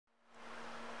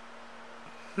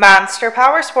Monster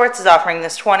Powersports is offering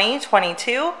this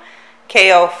 2022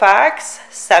 Kayo Fox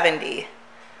 70.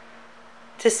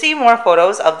 To see more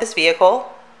photos of this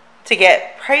vehicle, to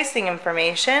get pricing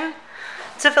information,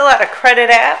 to fill out a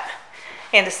credit app,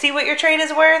 and to see what your trade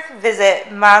is worth, visit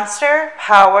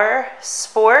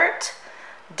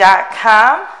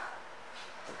monsterpowersport.com.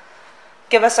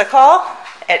 Give us a call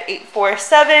at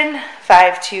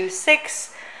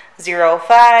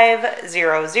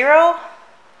 847-526-0500,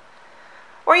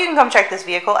 or you can come check this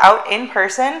vehicle out in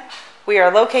person. We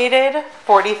are located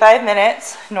 45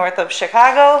 minutes north of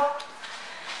Chicago,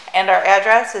 and our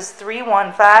address is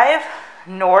 315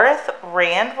 North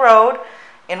Rand Road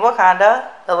in Wauconda,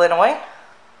 Illinois.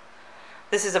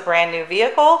 This is a brand new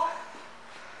vehicle.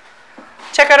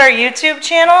 Check out our YouTube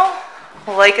channel,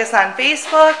 like us on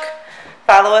Facebook,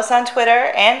 follow us on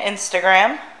Twitter and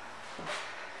Instagram.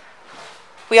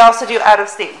 We also do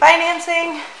out-of-state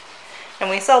financing, and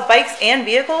we sell bikes and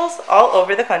vehicles all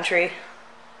over the country.